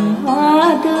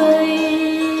hoa tươi,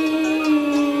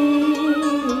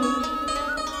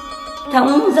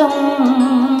 thong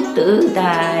dong tự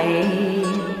tại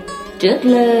trước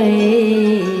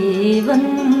lời vân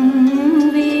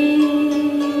vi.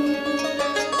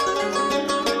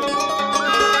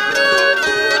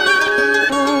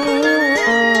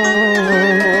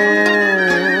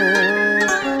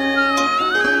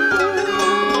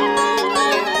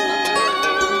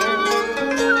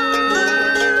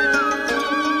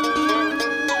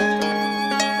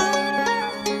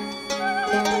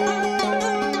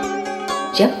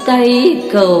 Chắp tay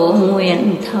cầu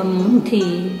nguyện thầm thì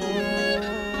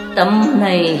tâm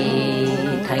này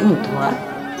thanh thoát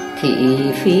thị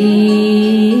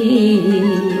phi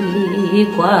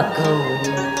qua cầu.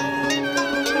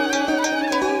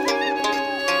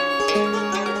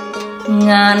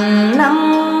 Ngàn năm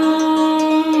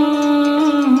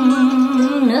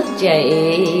nước chảy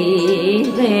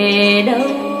về đâu,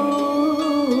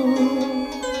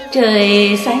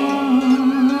 trời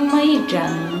xanh mây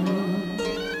trắng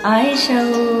ai sâu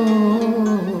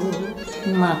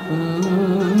mặc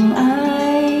ai.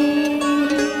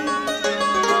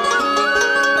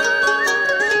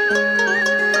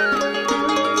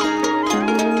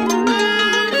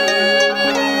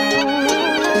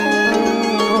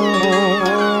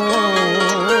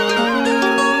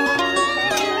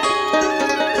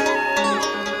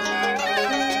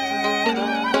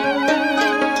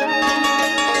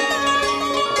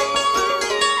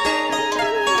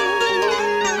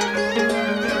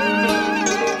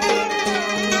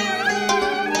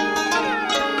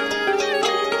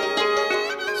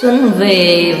 Xuân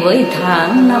về với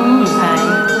tháng năm dài,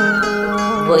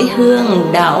 với hương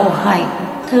đạo hạnh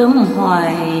thơm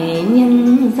hoài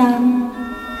nhân gian.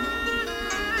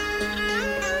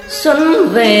 Xuân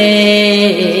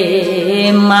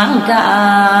về mang cả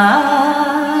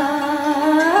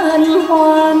hân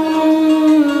hoan,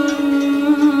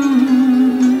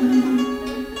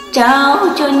 trao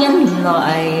cho nhân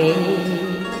loại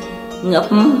ngập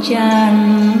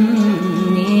tràn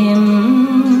niềm.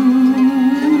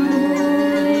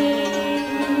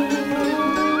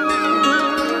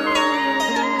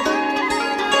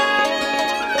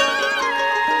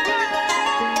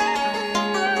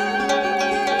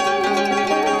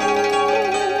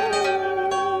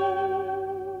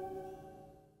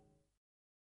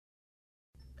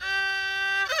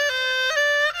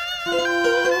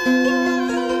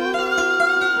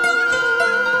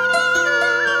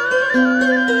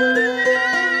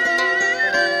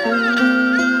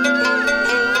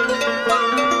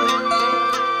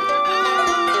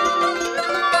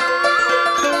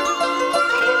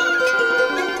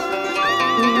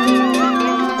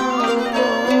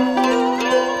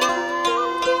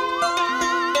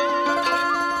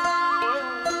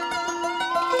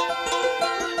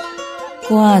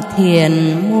 Qua thiền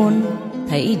môn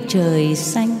thấy trời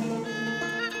xanh,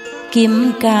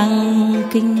 kim cang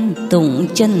kinh tụng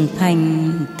chân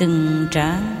thành từng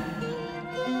tráng.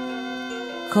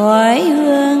 Khói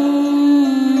hương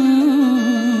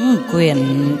quyển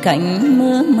cảnh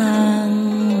mơ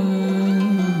màng,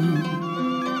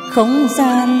 không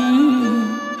gian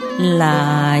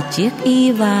là chiếc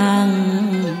y vàng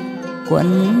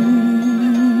quấn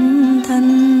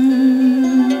thân.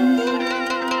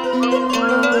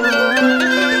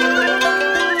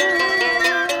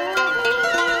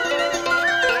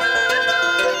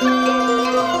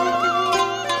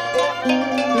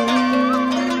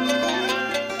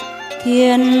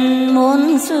 Thiên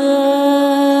muôn xưa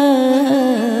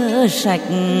sạch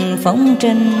phong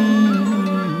trần,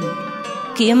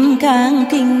 kiếm cang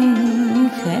kinh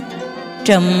khét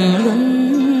trầm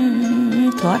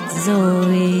luân thoát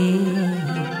rồi.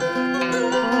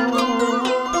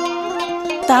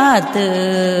 Ta tự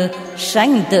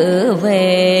sanh tự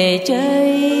về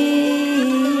chơi,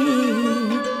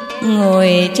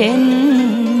 ngồi trên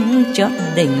chót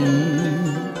đỉnh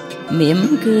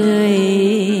mỉm cười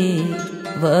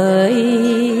với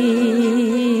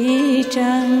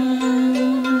trăng.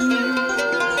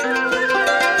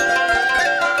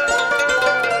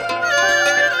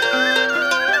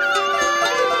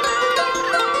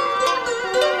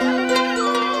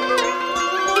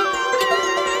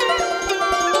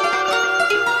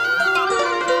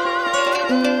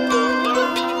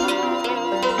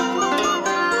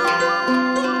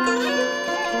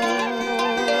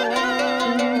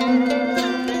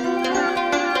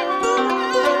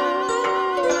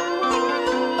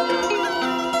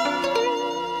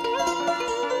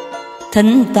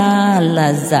 Thân ta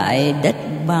là dải đất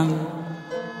bằng,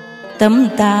 tâm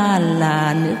ta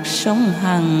là nước sông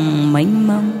Hằng mênh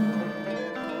mông.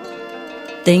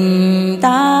 Tình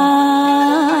ta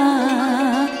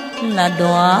là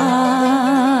đóa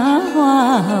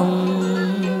hoa hồng,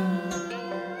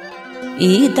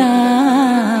 ý ta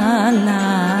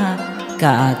là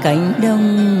cả cánh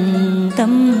đồng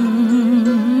tâm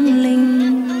linh.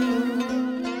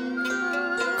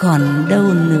 Còn đâu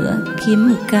nữa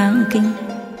kiếm cang kinh,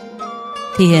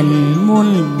 thiền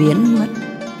muôn biến mất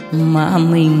mà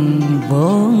mình vô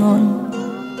ngôn.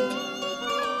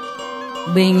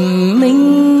 Bình minh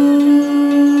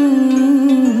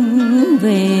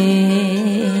về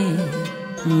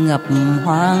ngập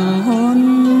hoàng hôn,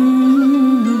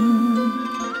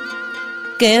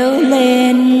 kêu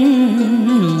lên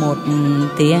một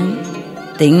tiếng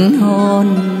tình hồn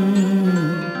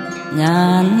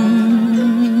ngàn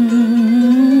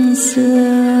xưa.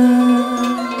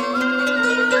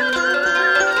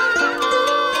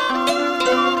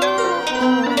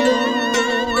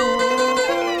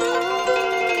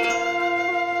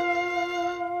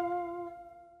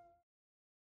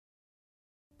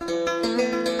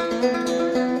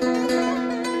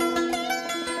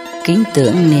 Kính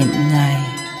tưởng niệm Ngài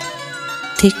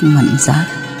Thích Mẫn Giác.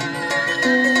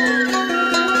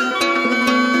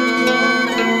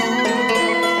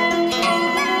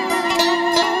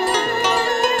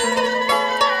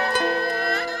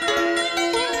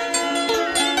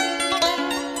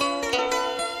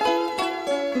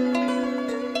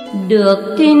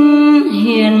 Được tin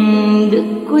hiền đức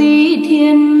quý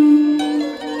thiên,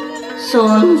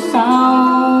 xôn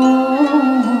xao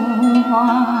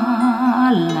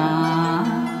hoa lá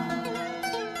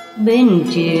bên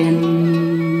triền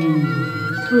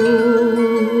thu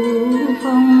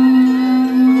phong.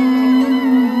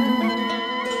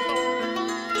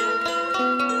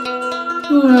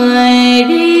 Người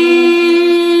đi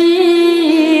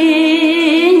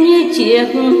như chiếc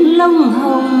lông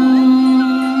hồng,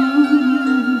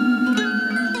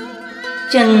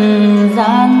 trần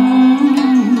gian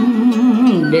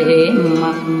để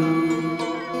mặc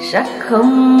sắc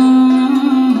không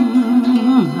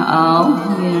hão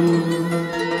huyền.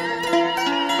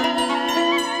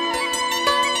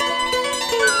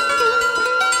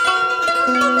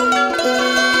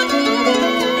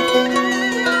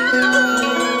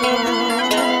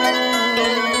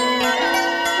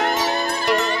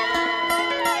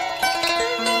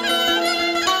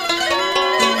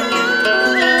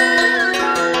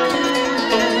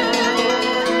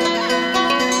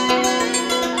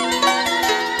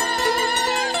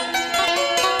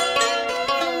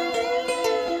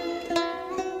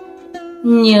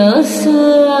 Nhớ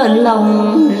xưa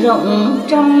lòng rộng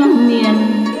trăm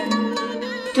miền,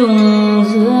 trùng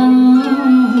dương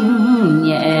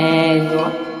nhẹ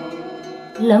gót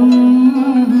lâm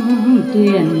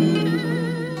tuyền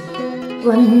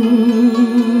vân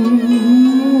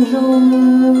du.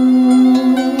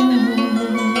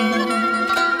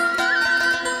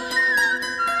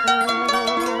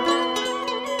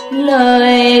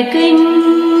 Lời kinh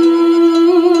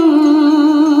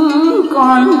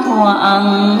con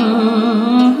thoảng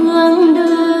hương đưa,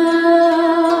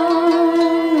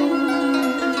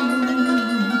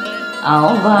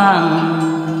 áo vàng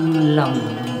lòng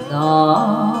gió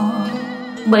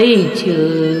bây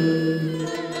trừ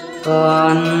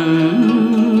còn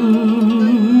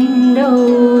đâu.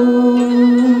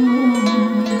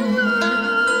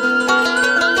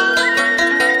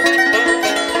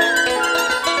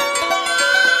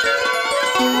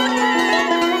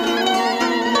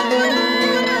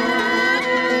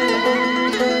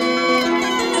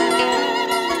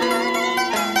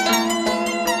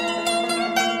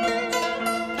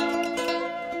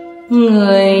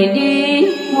 người đi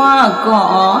hoa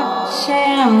cỏ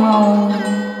xe màu,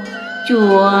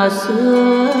 chùa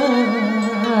xưa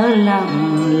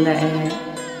lặng lẽ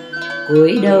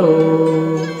cúi đầu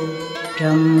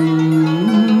trầm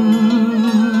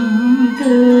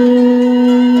tư.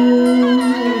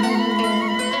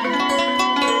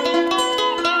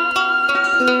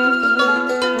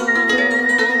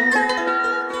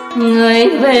 Người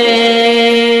về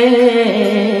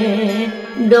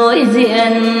đối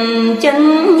diện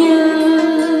chân như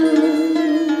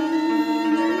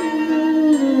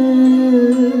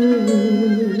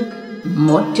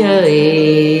một trời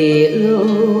ưu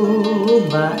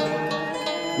bát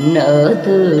nở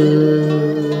từ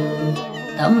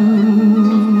tâm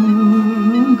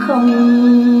không.